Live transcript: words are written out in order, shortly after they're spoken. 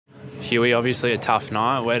Huey, obviously a tough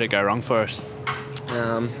night. Where did it go wrong for us?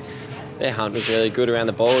 Their hunt was really good around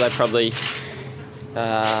the ball. They probably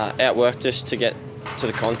outworked us to get to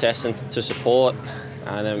the contest and to support,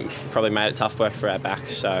 and then probably made it tough work for our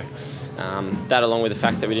backs. So that, along with the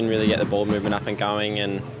fact that we didn't really get the ball movement up and going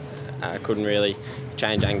and couldn't really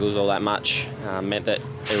change angles all that much, meant that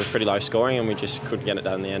it was pretty low scoring and we just couldn't get it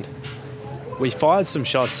done in the end. We fired some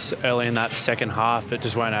shots early in that second half but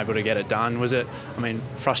just weren't able to get it done. Was it,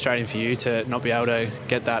 frustrating for you to not be able to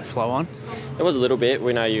get that flow on? It was a little bit.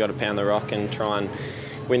 We know you got to pound the rock and try and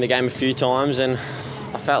win the game a few times, and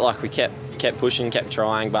I felt like we kept pushing, kept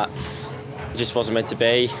trying, but it just wasn't meant to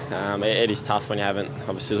be. It is tough when you haven't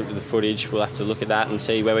obviously looked at the footage. We'll have to look at that and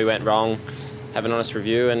see where we went wrong, have an honest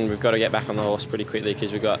review, and we've got to get back on the horse pretty quickly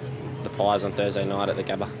because we've got the Pies on Thursday night at the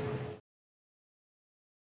Gabba.